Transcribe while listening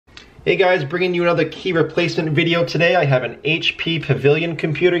Hey guys, bringing you another key replacement video today. I have an HP Pavilion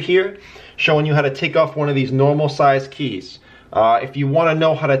computer here showing you how to take off one of these normal size keys. If you want to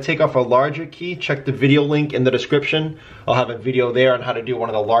know how to take off a larger key, check the video link in the description. I'll have a video there on how to do one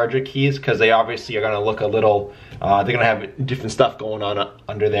of the larger keys because they obviously are going to look a little, they're going to have different stuff going on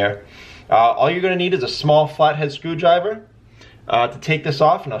under there. All you're going to need is a small flathead screwdriver to take this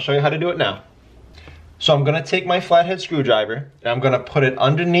off, and I'll show you how to do it now. So I'm going to take my flathead screwdriver and I'm going to put it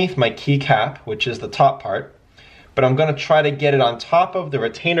underneath my key cap, which is the top part, but I'm going to try to get it on top of the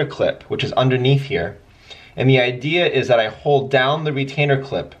retainer clip, which is underneath here. And the idea is that I hold down the retainer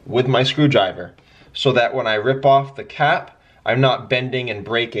clip with my screwdriver so that when I rip off the cap, I'm not bending and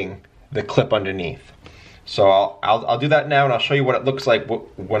breaking the clip underneath. So I'll do that now, and I'll show you what it looks like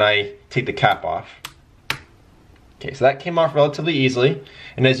when I take the cap off. Okay, so that came off relatively easily,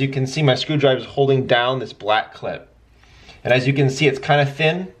 and as you can see, my screwdriver is holding down this black clip. And as you can see, it's kind of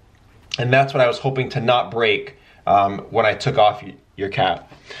thin, and that's what I was hoping to not break when I took off your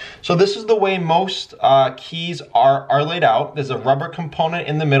cap. So this is the way most keys are laid out. There's a rubber component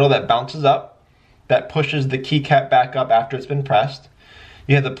in the middle that bounces up, that pushes the key cap back up after it's been pressed.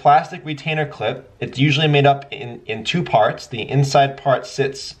 You have the plastic retainer clip. It's usually made up in two parts. The inside part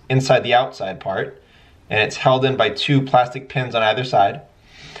sits inside the outside part, and it's held in by two plastic pins on either side.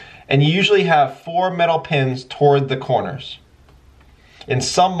 And you usually have 4 metal pins toward the corners. In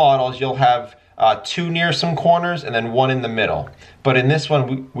some models, you'll have 2 near some corners and then 1 in the middle. But in this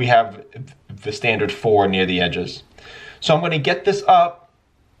one, we have the standard 4 near the edges. So I'm going to get this up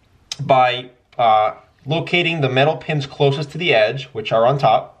by locating the metal pins closest to the edge, which are on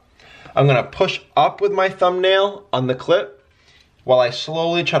top. I'm going to push up with my thumbnail on the clip while I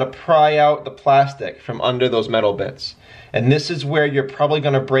slowly try to pry out the plastic from under those metal bits. And this is where you're probably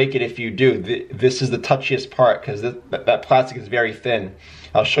going to break it if you do. This is the touchiest part because that plastic is very thin.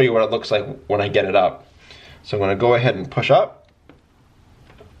 I'll show you what it looks like when I get it up. So I'm going to go ahead and push up.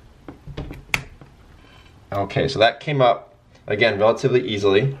 Okay, so that came up, again, relatively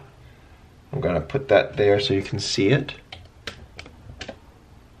easily. I'm going to put that there so you can see it.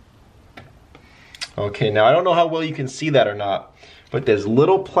 Okay, now I don't know how well you can see that or not, but there's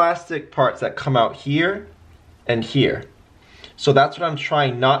little plastic parts that come out here and here. So that's what I'm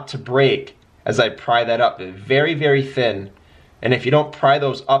trying not to break as I pry that up. They're very, very thin. And if you don't pry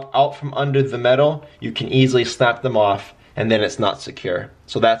those up out from under the metal, you can easily snap them off and then it's not secure.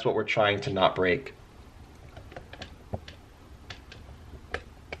 So that's what we're trying to not break.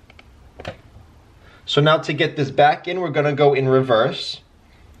 So now to get this back in, we're gonna go in reverse.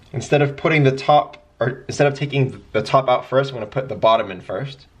 Instead of taking the top out first, I'm going to put the bottom in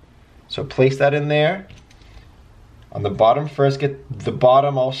first. So place that in there. On the bottom first, get the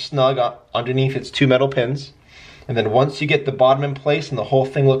bottom all snug underneath its 2 metal pins. And then once you get the bottom in place and the whole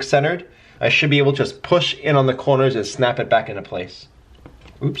thing looks centered, I should be able to just push in on the corners and snap it back into place.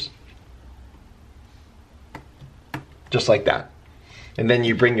 Oops. Just like that. And then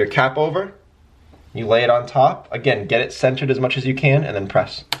you bring your cap over, you lay it on top. Again, get it centered as much as you can and then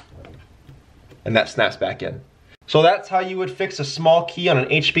press. And that snaps back in. So that's how you would fix a small key on an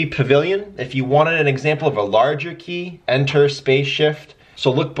HP Pavilion. If you wanted an example of a larger key, enter space shift.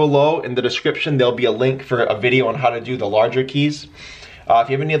 So look below in the description, there'll be a link for a video on how to do the larger keys. If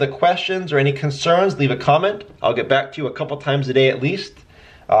you have any other questions or any concerns, leave a comment. I'll get back to you a couple times a day at least.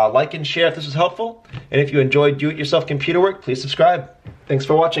 Like and share if this was helpful. And if you enjoyed do-it-yourself computer work, please subscribe. Thanks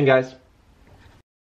for watching, guys.